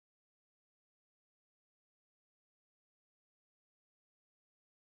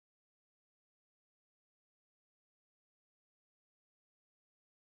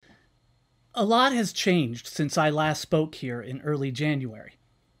A lot has changed since I last spoke here in early January.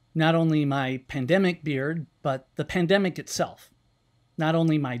 Not only my pandemic beard, but the pandemic itself. Not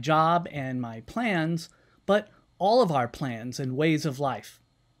only my job and my plans, but all of our plans and ways of life.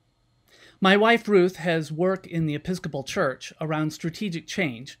 My wife Ruth has worked in the Episcopal Church around strategic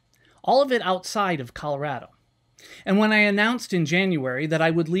change, all of it outside of Colorado. And when I announced in January that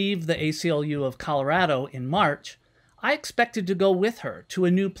I would leave the ACLU of Colorado in March, I expected to go with her to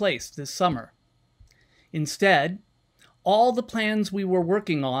a new place this summer. Instead, all the plans we were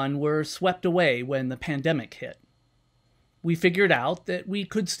working on were swept away when the pandemic hit. We figured out that we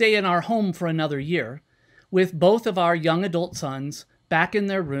could stay in our home for another year, with both of our young adult sons back in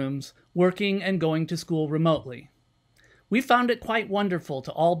their rooms, working and going to school remotely. We found it quite wonderful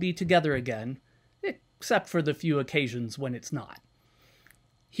to all be together again, except for the few occasions when it's not.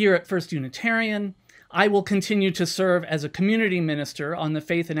 Here at First Unitarian, I will continue to serve as a community minister on the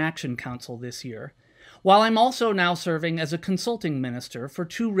Faith in Action Council this year, while I'm also now serving as a consulting minister for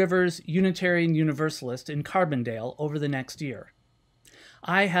Two Rivers Unitarian Universalist in Carbondale over the next year.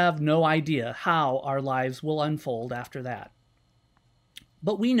 I have no idea how our lives will unfold after that.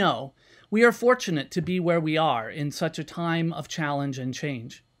 But we know we are fortunate to be where we are in such a time of challenge and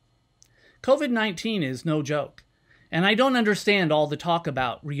change. COVID-19 is no joke, and I don't understand all the talk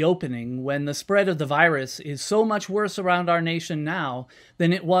about reopening when the spread of the virus is so much worse around our nation now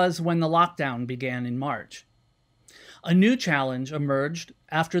than it was when the lockdown began in March. A new challenge emerged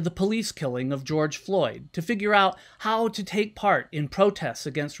after the police killing of George Floyd to figure out how to take part in protests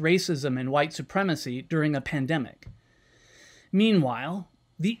against racism and white supremacy during a pandemic. Meanwhile,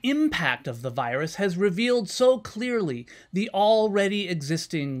 the impact of the virus has revealed so clearly the already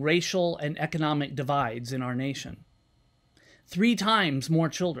existing racial and economic divides in our nation. 3 times more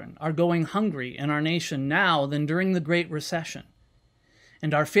children are going hungry in our nation now than during the Great Recession.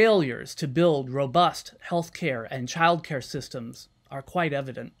 And our failures to build robust healthcare and childcare systems are quite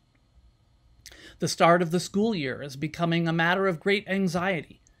evident. The start of the school year is becoming a matter of great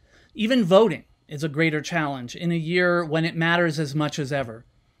anxiety. Even voting is a greater challenge in a year when it matters as much as ever,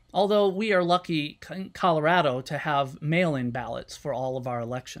 although we are lucky in Colorado to have mail-in ballots for all of our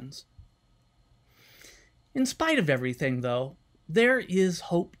elections. In spite of everything, though, there is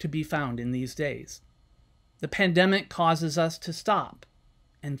hope to be found in these days. The pandemic causes us to stop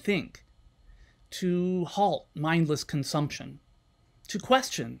and think, to halt mindless consumption, to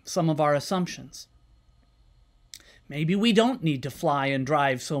question some of our assumptions. Maybe we don't need to fly and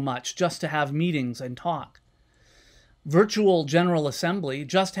drive so much just to have meetings and talk. Virtual General Assembly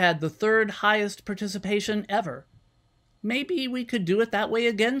just had the 3rd highest participation ever. Maybe we could do it that way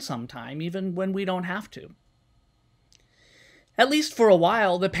again sometime, even when we don't have to. At least for a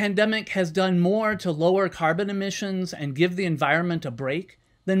while, the pandemic has done more to lower carbon emissions and give the environment a break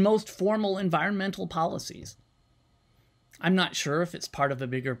than most formal environmental policies. I'm not sure if it's part of a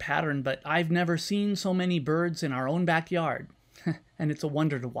bigger pattern, but I've never seen so many birds in our own backyard, and it's a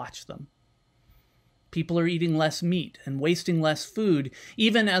wonder to watch them. People are eating less meat and wasting less food,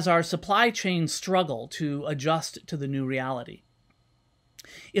 even as our supply chains struggle to adjust to the new reality.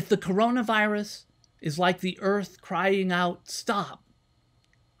 If the coronavirus is like the earth crying out, "Stop,"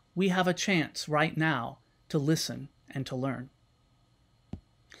 we have a chance right now to listen and to learn.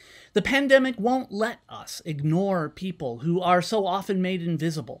 The pandemic won't let us ignore people who are so often made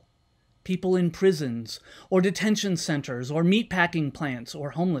invisible. People in prisons or detention centers or meatpacking plants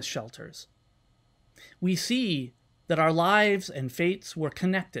or homeless shelters. We see that our lives and fates were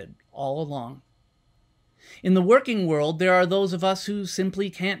connected all along. In the working world, there are those of us who simply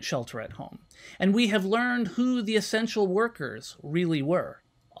can't shelter at home, and we have learned who the essential workers really were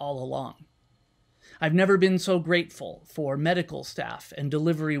all along. I've never been so grateful for medical staff and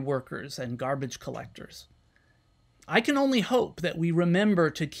delivery workers and garbage collectors. I can only hope that we remember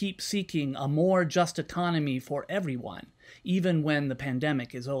to keep seeking a more just economy for everyone, even when the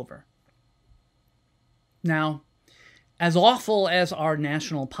pandemic is over. Now, as awful as our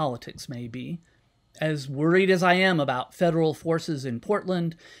national politics may be, as worried as I am about federal forces in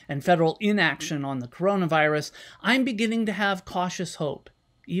Portland and federal inaction on the coronavirus, I'm beginning to have cautious hope,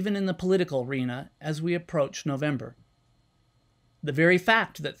 even in the political arena, as we approach November. The very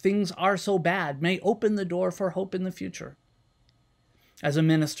fact that things are so bad may open the door for hope in the future. As a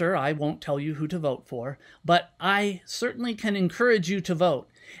minister, I won't tell you who to vote for, but I certainly can encourage you to vote,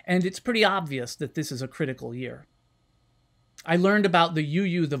 and it's pretty obvious that this is a critical year. I learned about the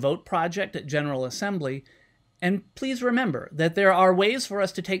UU the Vote project at General Assembly, and please remember that there are ways for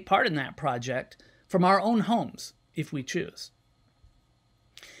us to take part in that project from our own homes, if we choose.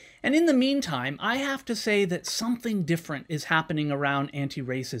 And in the meantime, I have to say that something different is happening around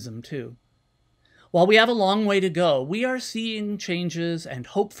anti-racism too. While we have a long way to go, we are seeing changes and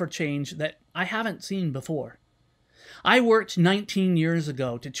hope for change that I haven't seen before. I worked 19 years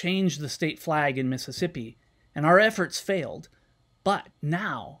ago to change the state flag in Mississippi, and our efforts failed, but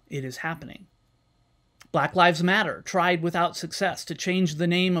now it is happening. Black Lives Matter tried without success to change the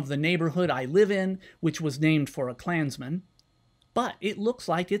name of the neighborhood I live in, which was named for a Klansman, but it looks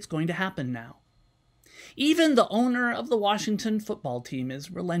like it's going to happen now. Even the owner of the Washington football team is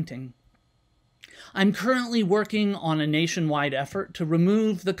relenting. I'm currently working on a nationwide effort to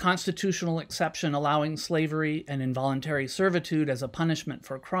remove the constitutional exception allowing slavery and involuntary servitude as a punishment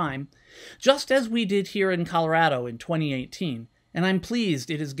for crime, just as we did here in Colorado in 2018, and I'm pleased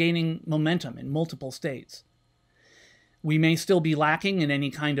it is gaining momentum in multiple states. We may still be lacking in any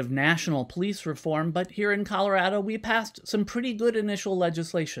kind of national police reform, but here in Colorado we passed some pretty good initial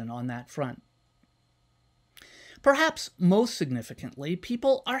legislation on that front. Perhaps most significantly,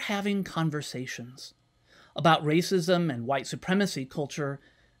 people are having conversations about racism and white supremacy culture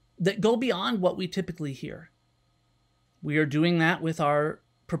that go beyond what we typically hear. We are doing that with our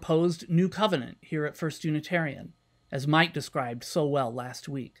proposed new covenant here at First Unitarian, as Mike described so well last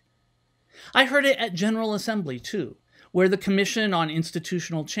week. I heard it at General Assembly, too, where the Commission on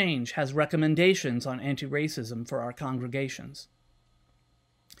Institutional Change has recommendations on anti-racism for our congregations.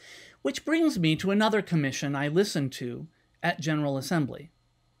 Which brings me to another commission I listened to at General Assembly.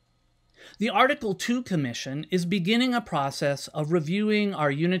 The Article 2 Commission is beginning a process of reviewing our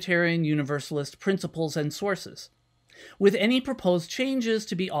Unitarian Universalist principles and sources, with any proposed changes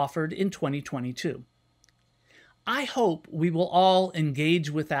to be offered in 2022. I hope we will all engage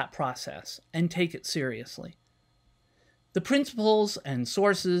with that process and take it seriously. The principles and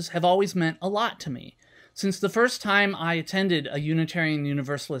sources have always meant a lot to me, since the first time I attended a Unitarian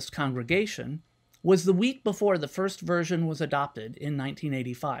Universalist congregation was the week before the first version was adopted in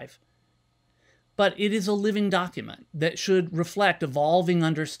 1985. But it is a living document that should reflect evolving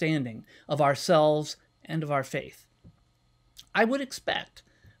understanding of ourselves and of our faith. I would expect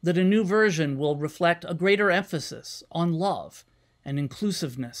that a new version will reflect a greater emphasis on love and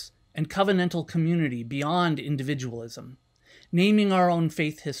inclusiveness and covenantal community beyond individualism, naming our own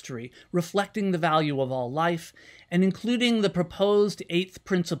faith history, reflecting the value of all life, and including the proposed 8th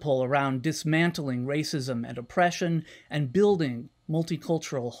principle around dismantling racism and oppression and building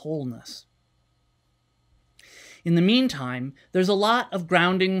multicultural wholeness. In the meantime, there's a lot of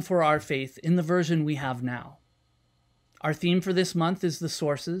grounding for our faith in the version we have now. Our theme for this month is the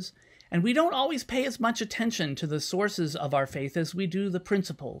sources, and we don't always pay as much attention to the sources of our faith as we do the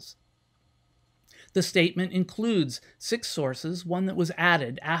principles. The statement includes 6 sources, one that was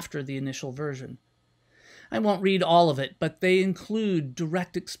added after the initial version. I won't read all of it, but they include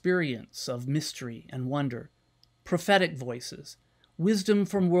direct experience of mystery and wonder, prophetic voices, wisdom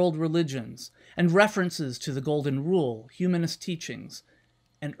from world religions, and references to the Golden Rule, humanist teachings,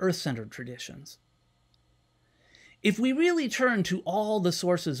 and earth-centered traditions. If we really turn to all the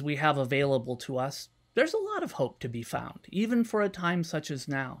sources we have available to us, there's a lot of hope to be found, even for a time such as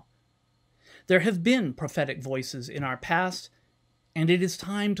now. There have been prophetic voices in our past, and it is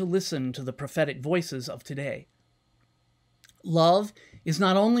time to listen to the prophetic voices of today. Love is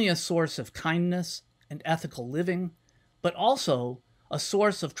not only a source of kindness and ethical living, but also a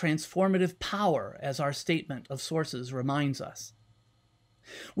source of transformative power, as our statement of sources reminds us.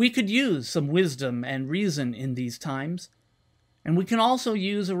 We could use some wisdom and reason in these times, and we can also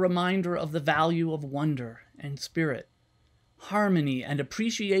use a reminder of the value of wonder and spirit, harmony and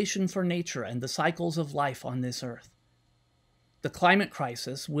appreciation for nature and the cycles of life on this earth. The climate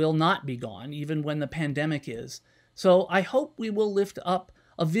crisis will not be gone, even when the pandemic is, so I hope we will lift up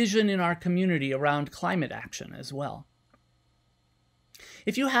a vision in our community around climate action as well.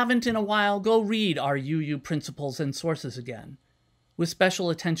 If you haven't in a while, go read our UU Principles and Sources again, with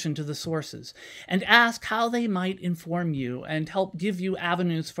special attention to the sources, and ask how they might inform you and help give you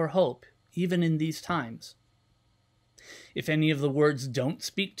avenues for hope, even in these times. If any of the words don't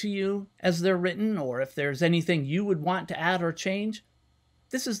speak to you as they're written, or if there's anything you would want to add or change,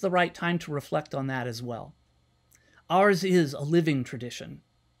 this is the right time to reflect on that as well. Ours is a living tradition,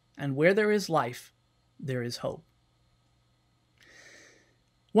 and where there is life, there is hope.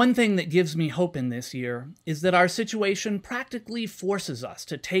 One thing that gives me hope in this year is that our situation practically forces us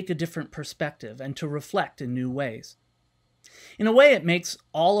to take a different perspective and to reflect in new ways. In a way, it makes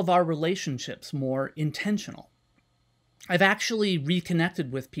all of our relationships more intentional. I've actually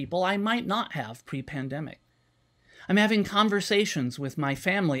reconnected with people I might not have pre-pandemic. I'm having conversations with my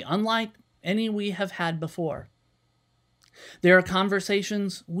family unlike any we have had before. There are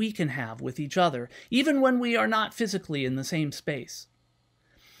conversations we can have with each other, even when we are not physically in the same space.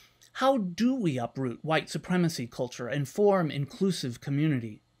 How do we uproot white supremacy culture and form inclusive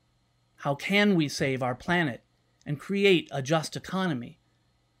community? How can we save our planet and create a just economy?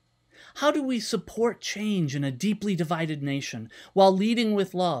 How do we support change in a deeply divided nation while leading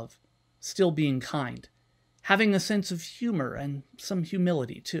with love, still being kind, having a sense of humor and some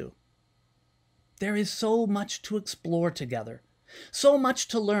humility too? There is so much to explore together, so much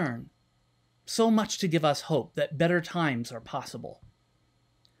to learn, so much to give us hope that better times are possible.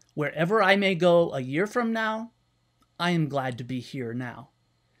 Wherever I may go a year from now, I am glad to be here now.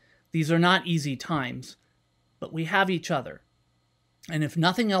 These are not easy times, but we have each other. And if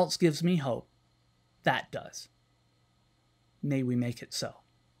nothing else gives me hope, that does. May we make it so.